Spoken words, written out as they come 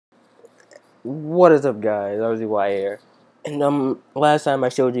What is up, guys? RZY here. And last time I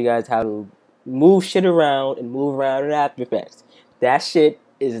showed you guys how to move shit around and move around in After Effects. That shit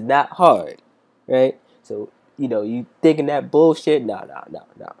is not hard, right? So you thinking that bullshit? No.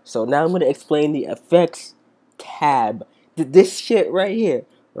 So now I'm gonna explain the effects tab. This shit right here,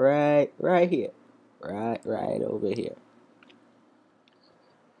 right here, right over here.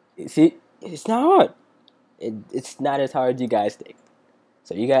 You see, it's not hard. It's not as hard as you guys think.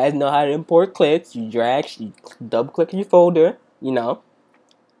 So you guys know how to import clips. You double click your folder,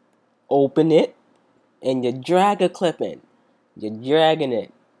 open it, and you drag a clip in. You're dragging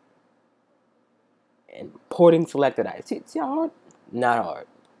it and importing selected items. See how hard? Not hard.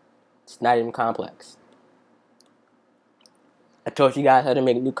 It's not even complex. I taught you guys how to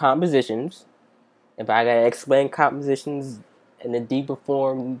make new compositions. If I gotta explain compositions in a deeper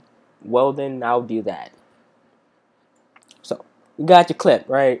form, well then I'll do that. So you got your clip,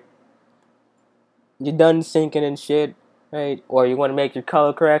 right? You're done syncing and shit, right? Or you want to make your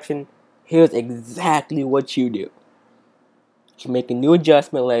color correction. Here's exactly what you do. You make a new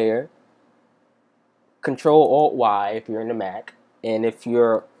adjustment layer. Control Alt Y if you're in the Mac, and if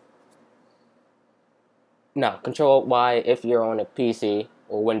you're Control Alt Y if you're on a PC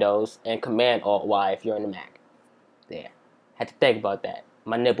or Windows, and Command Alt Y if you're on the Mac. There, had to think about that.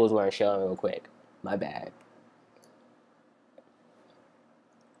 My nipples weren't showing real quick. My bad.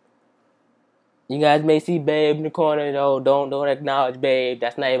 You guys may see Babe in the corner, though. Don't acknowledge Babe.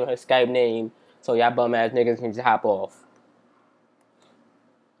 That's not even her Skype name. So y'all bum ass niggas can just hop off.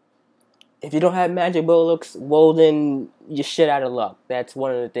 If you don't have magic bullets, well then you're shit out of luck. That's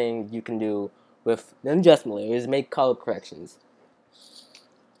one of the things you can do with the adjustment layer is make color corrections.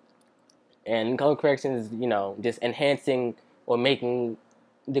 And color corrections, just enhancing or making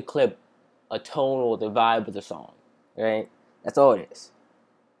the clip a tone or the vibe of the song. Right? That's all it is.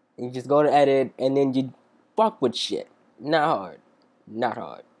 You just go to edit and then you fuck with shit. Not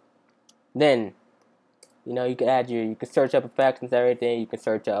hard. Then, you can you can search up effects and everything. You can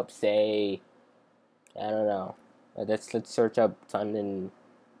search up, say, I don't know. Let's search up something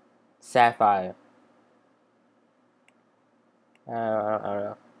Sapphire. I don't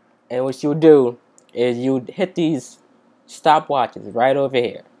know. And what you'll do is you hit these stopwatches right over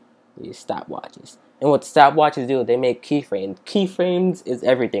here. These stopwatches. And what stopwatches do, they make keyframes. Keyframes is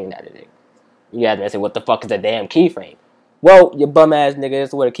everything nowadays. You guys may say, what the fuck is a damn keyframe? Well, you bum ass nigga,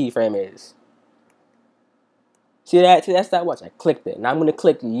 that's what a keyframe is. See that stopwatch? I clicked it. Now I'm gonna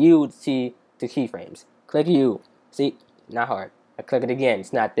click U to see the keyframes. Click U. See? Not hard. I click it again.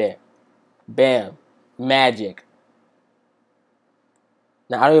 It's not there. Bam. Magic.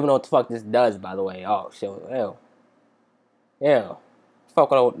 Now I don't even know what the fuck this does, by the way. Oh shit. Ew.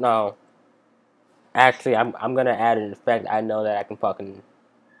 Fuck, I don't know. Actually, I'm gonna add an effect I know that I can fucking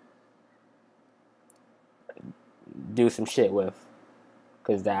do some shit with.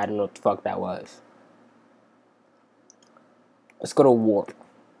 Cause I don't know what the fuck that was. Let's go to warp.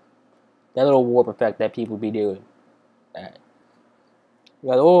 That little warp effect that people be doing. Alright.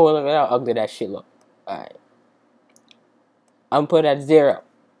 Oh, look at how ugly that shit look. Alright. I'm gonna put it at 0.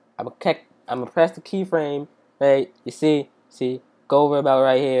 I'm gonna press the keyframe, right? You see? Go over about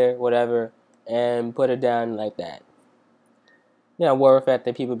right here, whatever, and put it down like that. Warp effect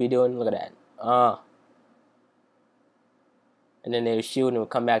that people be doing. Look at that. And then they would shoot and it would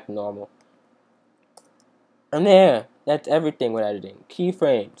come back to normal. And there. That's everything with editing.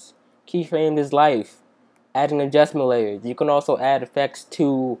 Keyframes. Keyframes is life. Adding adjustment layers. You can also add effects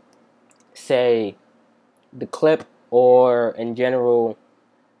to, say, the clip or, in general,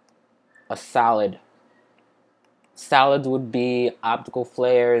 a solid. Solids would be optical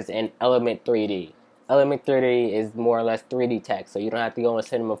flares and Element 3D. Element 3D is more or less 3D text, so you don't have to go on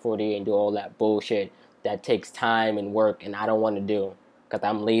Cinema 4D and do all that bullshit that takes time and work, and I don't want to do, because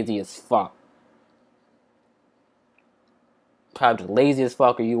I'm lazy as fuck. Probably the laziest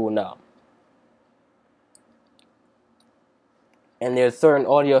fucker you will know. And there's certain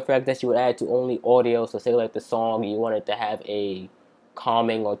audio effects that you would add to only audio. So say like the song, you wanted to have a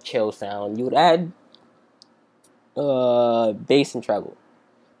calming or chill sound. You would add bass and treble.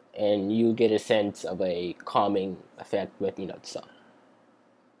 And you get a sense of a calming effect with, the song.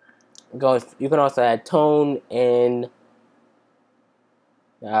 You can also add tone and...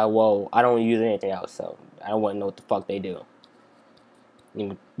 well, I don't use anything else, so I don't want to know what the fuck they do.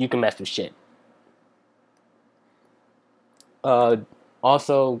 You can mess with shit.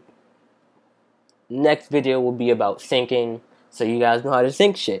 Also, next video will be about syncing, so you guys know how to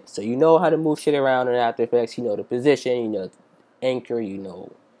sync shit. So you know how to move shit around in After Effects, you know the position, you know the anchor, you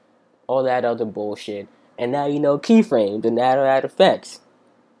know all that other bullshit. And now you know keyframes and add effects.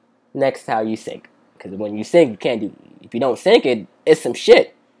 next how you sync. Because when you sync, you can't do. If you don't sync it, it's some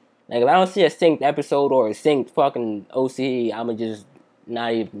shit. Like if I don't see a synced episode or a synced fucking OC, I'ma just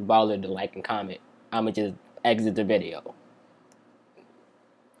not even bother to like and comment. I'ma just exit the video.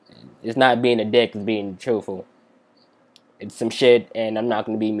 It's not being a dick, it's being truthful. It's some shit, and I'm not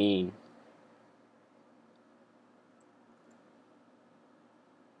gonna be mean.